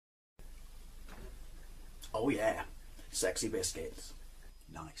Oh yeah, sexy biscuits.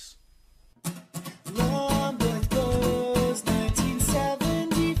 Nice. Long was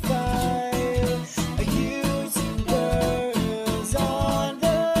 1975. Using words on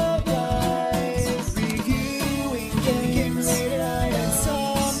the rise. Reviewing games late at night and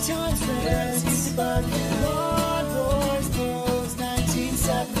sometimes friends used to bug you. Long was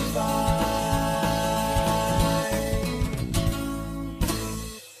 1975.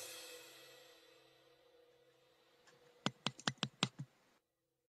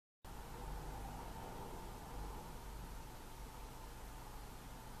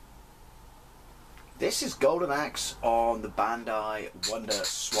 This is Golden A.xe on the Bandai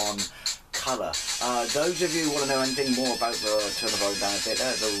WonderSwan Color. Those of you who want to know anything more about the, turn the volume down a bit,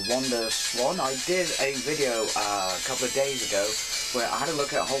 the WonderSwan, I did a video a couple of days ago where I had a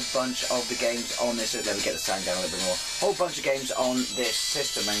look at a whole bunch of the games on this. Let me get the sound down a little bit more. A whole bunch of games on this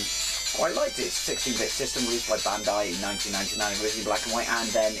system, and quite liked it. It's a 16-bit system released by Bandai in 1999, originally black and white and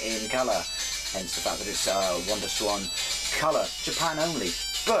then in color. Hence the fact that it's WonderSwan Color, Japan only.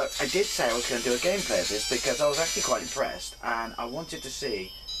 But I did say I was going to do a gameplay of this because I was actually quite impressed, and I wanted to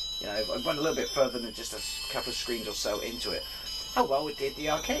see, you know, I went a little bit further than just a couple of screens or so into it, how well it did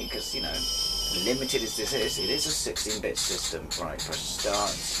the arcade, because, you know, limited as this is, it is a 16-bit system. Right, press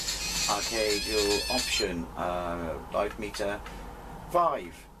start, arcade, your option, live meter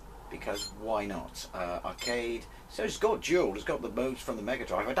 5, because why not? Arcade, so it's got dual, it's got the modes from the Mega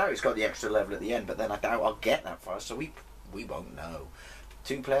Drive. I doubt it's got the extra level at the end, but then I doubt I'll get that far, so we won't know.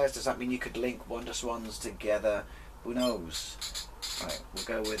 2 players, does that mean you could link WonderSwans together? Who knows? Right, we'll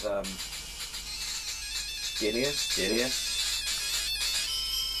go with Dilius.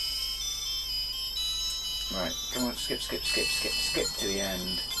 Right, come on, skip to the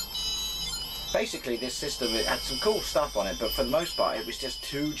end. Basically, this system, it had some cool stuff on it, but for the most part, it was just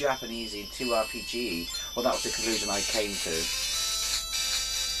too Japanesey and too RPG. Well, that was the conclusion I came to.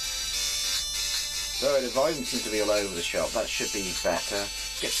 So the volume seems to be all over the shop. That should be better.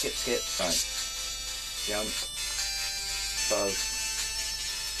 Skip. Right. Jump. Both.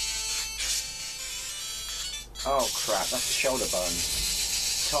 Oh crap, that's the shoulder button.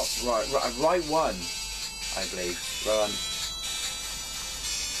 Top right one, I believe. Run.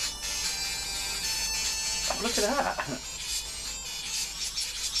 Oh, look at that.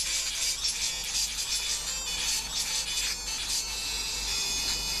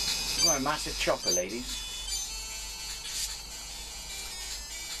 Got a massive chopper, ladies.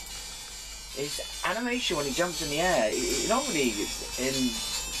 His animation when he jumps in the air, it's not really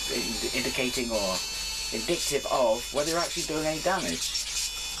indicating or indicative of whether you're actually doing any damage.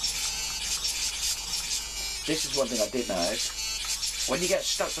 This is one thing I did notice. When you get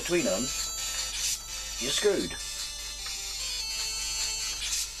stuck between them, you're screwed.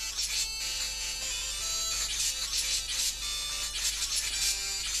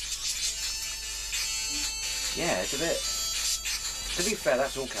 Yeah, it's a bit... To be fair,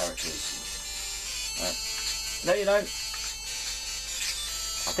 that's all characters. Right. No, you don't. I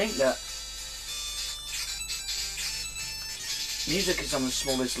think that music is on the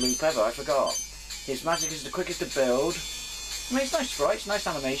smallest loop ever. I forgot. His magic is the quickest to build. I mean, it's nice sprites, nice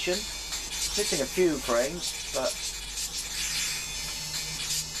animation. Missing a few frames, but...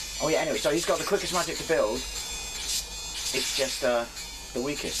 Oh yeah, anyway, so he's got the quickest magic to build. It's just the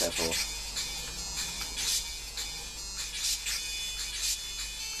weakest, therefore.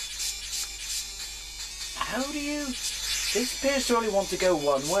 How do you... This appears to only want to go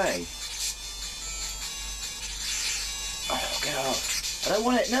one way. Oh, get off. I don't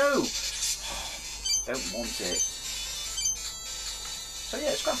want it, no! Don't want it. So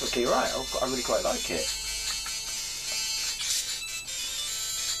yeah, it's graphically right. I really quite like it.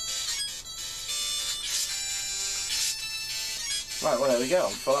 Right, well there we go,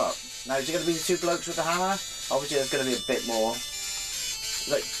 I'm full up. Now is it going to be the 2 blokes with the hammer? Obviously there's going to be a bit more.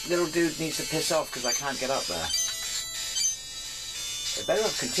 Like, little dude needs to piss off because I can't get up there. It better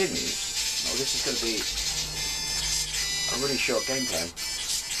have continued. Oh, this is going to be a really short gameplay.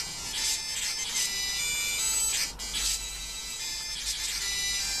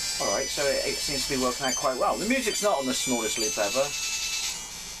 Alright, so it seems to be working out quite well. The music's not on the smallest loop ever.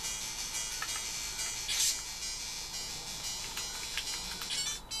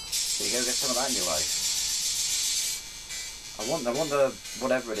 There you go, get some of that in your life. I want the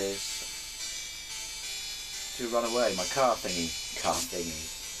whatever it is to run away. My car thingy.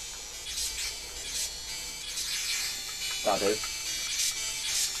 That'll do.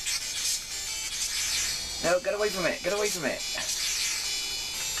 No, get away from it. Get away from it.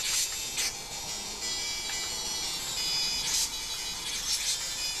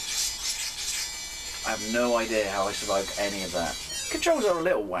 I have no idea how I survived any of that. Controls are a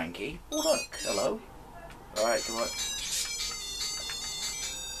little wanky. Oh look, hello. Alright, come on.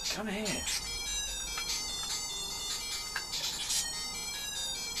 Come here.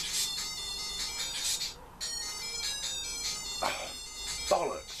 Oh,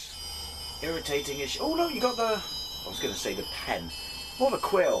 bollocks. Irritating issue. Oh no, you got the... I was going to say the pen. More of a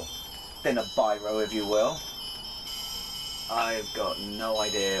quill than a biro, if you will. I've got no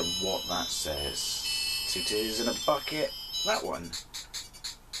idea what that says. Two tears in a bucket. That one.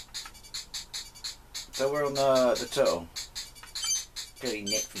 So we're on the turtle. Clearly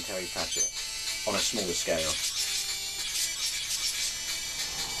Nick from Terry Pratchett. On a smaller scale.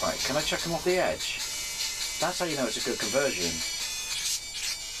 Right, can I chuck him off the edge? That's how you know it's a good conversion.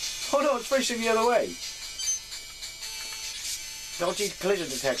 Oh no, it's facing the other way. Dodgy collision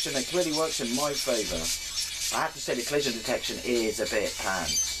detection, it clearly works in my favour. I have to say the collision detection is a bit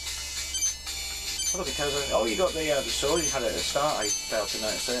pants. Oh look, it tells us, oh you got the sword, you had it at the start, I failed to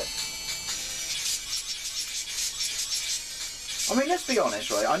notice it. I mean, let's be honest,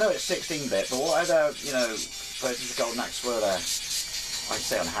 right, I know it's 16-bit, but what other, you know, versions of Golden A.xe were there? I'd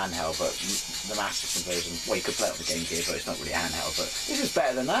say on handheld, but the Master System version, well you could play it on the Game Gear, but it's not really handheld, but this is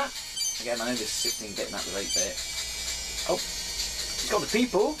better than that. Again, I know this is 16-bit and that was 8-bit. Oh, it's got the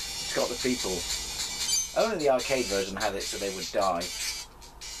people, it's got the people. Only the arcade version had it so they would die.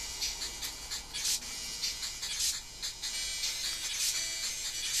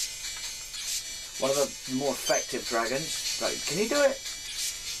 One of the more effective dragons. Right, can you do it?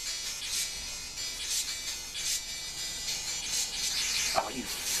 Oh, you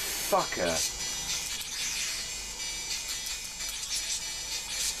fucker.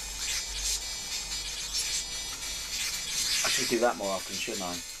 I should do that more often, shouldn't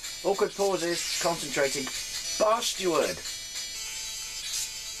I? Awkward pauses, concentrating. Bastard!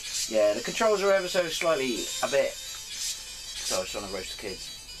 Yeah, the controls are ever so slightly a bit... So I was trying to roast the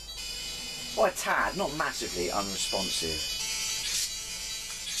kids. Well, a tad, not massively unresponsive.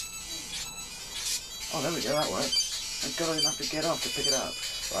 Oh, there we go, that works. Thank God I didn't have to get off to pick it up.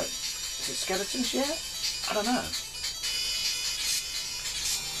 Right, is it skeletons yet? I don't know.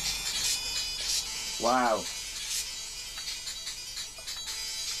 Wow.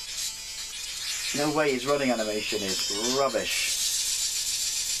 No way his running animation is rubbish.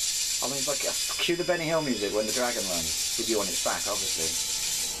 I mean, like, cue the Benny Hill music when the dragon runs, with you on its back, obviously.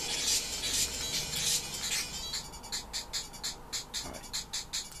 Alright.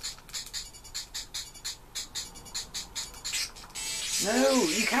 No,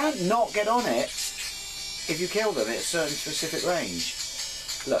 you can't not get on it if you kill them at a certain specific range.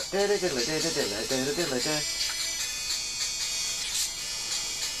 Look.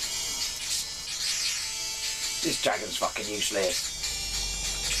 This dragon's fucking useless.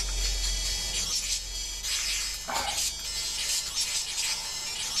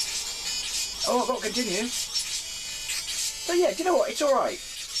 Oh, I've got to continue. So yeah, do you know what? It's alright.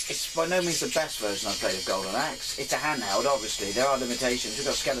 It's by no means the best version I've played of Golden A.xe. It's a handheld, obviously. There are limitations. We've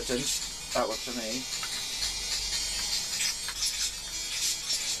got skeletons. That works for me.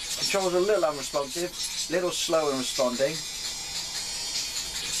 Controls are a little unresponsive. A little slow in responding.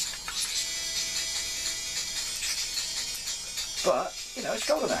 But, you know, it's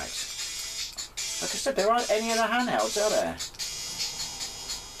Golden A.xe. Like I said, there aren't any other handhelds, are there?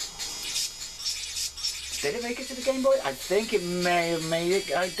 Did it make it to the Game Boy? I think it may have made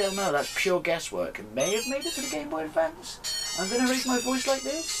it. I don't know. That's pure guesswork. It may have made it to the Game Boy Advance. I'm going to raise my voice like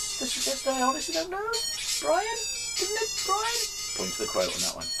this to suggest that I honestly don't know. Brian? Isn't it Brian? Point to the quote on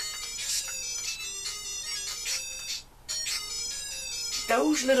that one.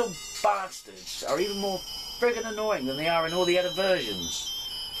 Those little bastards are even more friggin' annoying than they are in all the other versions.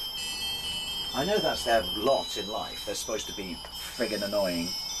 I know that's their lot in life. They're supposed to be friggin' annoying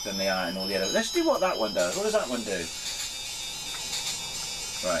than they are in all the other... Let's do what that one does. What does that one do?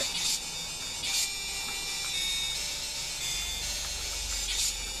 Right.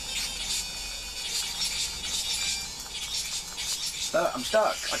 No, I'm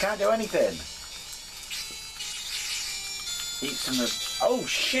stuck. I can't do anything. Eat some of... Oh,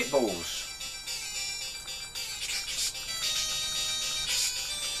 shitballs.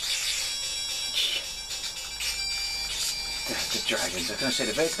 The dragons, I was going to say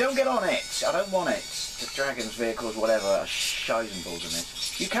the vehicle. Don't get on it! I don't want it. The dragons, vehicles, whatever, are shizen balls in it.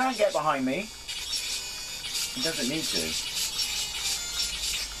 You can't get behind me. It doesn't need to.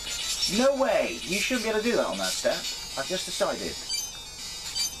 No way! You shouldn't be able to do that on that step. I've just decided.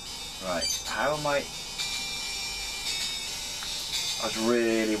 Right, how am I... I was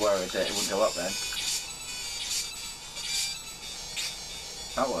really worried that it wouldn't go up then.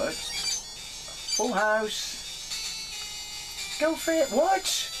 That works. Full house. Go for it.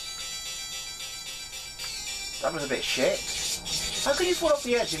 What? That was a bit shit. How can you fall off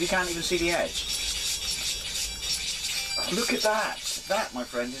the edge if you can't even see the edge? Oh, look at that. That, my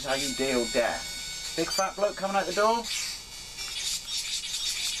friends, is how you deal death. Big fat bloke coming out the door.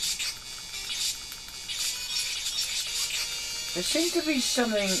 There seems to be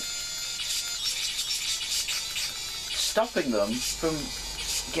something stopping them from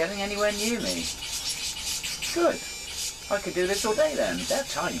getting anywhere near me. Good. I could do this all day then. They're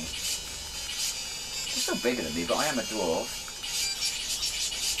tiny. They're still bigger than me, but I am a dwarf.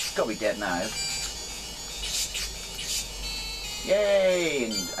 Got to be dead now.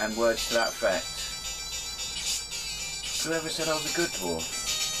 Yay! And words to that effect. Whoever said I was a good dwarf?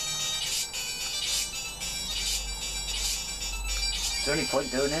 Is there any point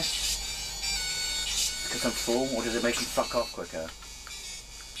doing this? Because I'm full, or does it make them fuck off quicker?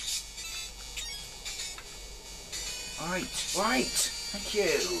 Right, thank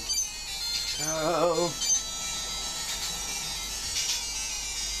you. So...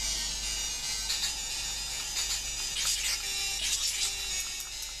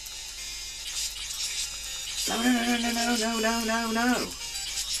 No.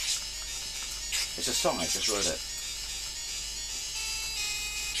 It's a song, I just wrote it.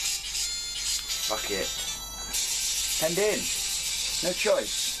 Fuck it. Penned in. No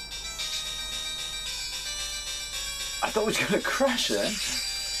choice. I thought it was going to crash then.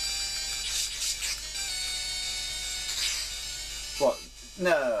 What?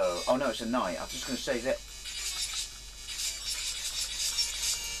 No. Oh no, it's a night. I was just going to say that.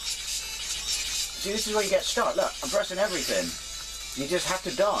 See, this is where you get stuck. Look, I'm pressing everything. You just have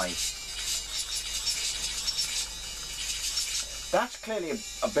to die. That's clearly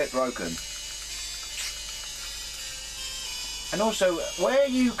a bit broken. And also, where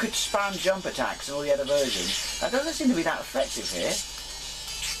you could spam jump attacks in all the other versions, that doesn't seem to be that effective here.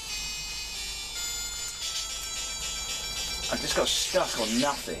 I just got stuck on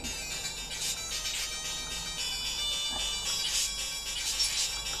nothing.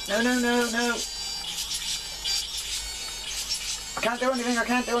 No. I can't do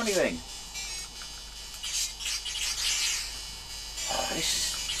anything. Oh, this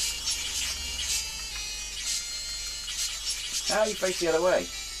is... How you face the other way?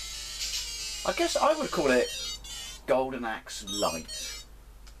 I guess I would call it Golden A.xe Light.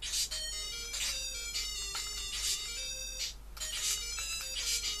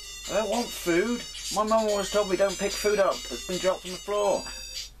 I don't want food. My mum always told me don't pick food up that's been dropped on the floor,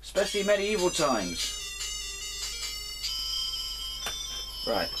 especially in medieval times.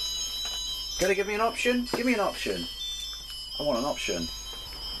 Right. Gonna give me an option? Give me an option. I want an option.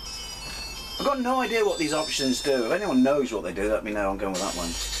 I've got no idea what these options do. If anyone knows what they do, let me know. I'm going with that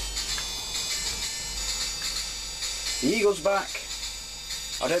one. The eagle's back.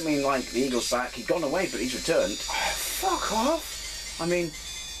 I don't mean like the eagle's back. He'd gone away, but he's returned. Oh, fuck off. I mean,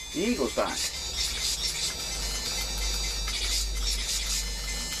 the eagle's back.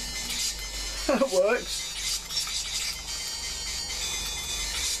 That works.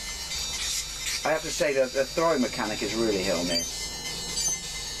 I have to say that the throwing mechanic is really hit or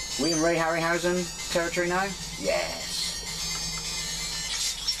miss. We in Ray Harryhausen territory now? Yes.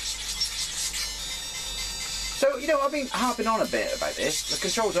 So, you know, I've been harping on a bit about this. The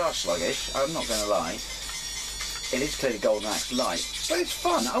controls are sluggish, I'm not going to lie. It is clearly Golden A.xe Light, but it's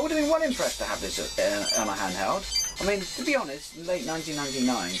fun. I would have been well impressed to have this on a handheld. I mean, to be honest, in late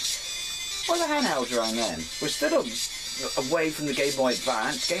 1999, well, the handhelds around then were still away from the Game Boy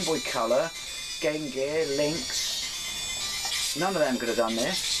Advance, Game Boy Color, Game Gear, Lynx. None of them could have done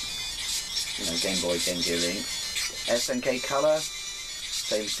this. You know, Game Boy, Game Gear, Lynx. SNK Color,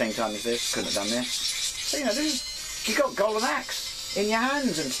 same time as this, couldn't have done this. So, you know, you got Golden A.xe in your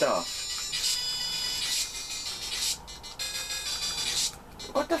hands and stuff.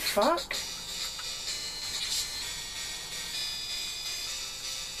 What the fuck?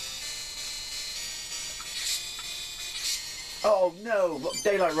 Oh no,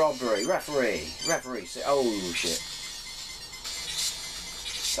 daylight robbery, referee, oh shit.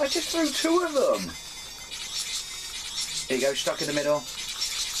 I just threw two of them. Here you go, stuck in the middle.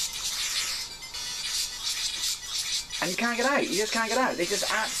 And you can't get out, you just can't get out. They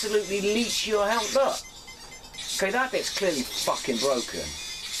just absolutely leech your health up. Okay, that bit's clearly fucking broken.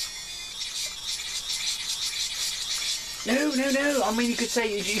 No, I mean you could say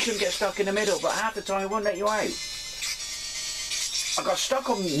you shouldn't get stuck in the middle, but half the time it won't let you out. I got stuck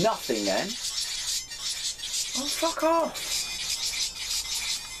on nothing then. Oh, fuck off.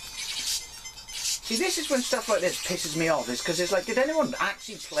 See, this is when stuff like this pisses me off, is because it's like, did anyone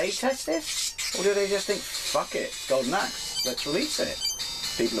actually play test this? Or do they just think, fuck it, Golden Axe, let's release it.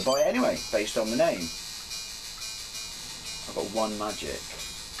 People will buy it anyway, based on the name. I've got one magic.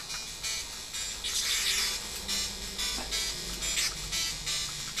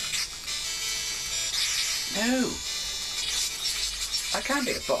 No. I can't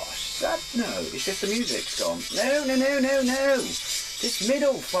be a boss. No, it's just the music's gone. No, no, no, no, no. This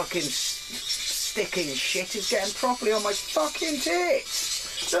middle fucking sticking shit is getting properly on my fucking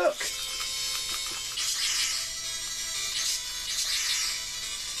tits. Look.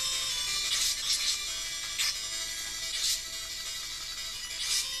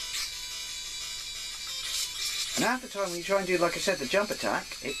 And half the time when you try and do, like I said, the jump attack,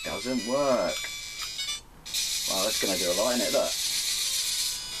 it doesn't work. Well, that's going to do a lot, isn't it? Look.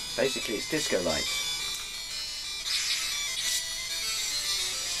 Basically, it's disco lights.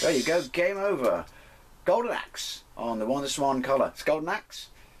 There you go, game over. Golden Axe on the WonderSwan Color. It's Golden Axe.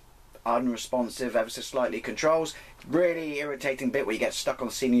 Unresponsive, ever so slightly controls. Really irritating bit where you get stuck on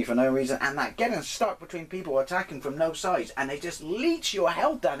the scenery for no reason, and that getting stuck between people attacking from no sides, and they just leech your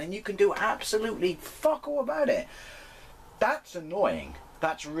health down, and you can do absolutely fuck all about it. That's annoying.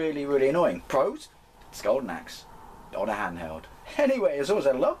 That's really, really annoying. Pros? It's Golden Axe on a handheld. Anyway, as always,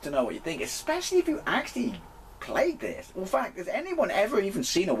 I'd love to know what you think, especially if you actually played this. In fact, has anyone ever even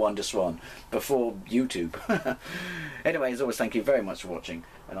seen a WonderSwan before YouTube? Anyway, as always, thank you very much for watching,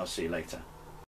 and I'll see you later.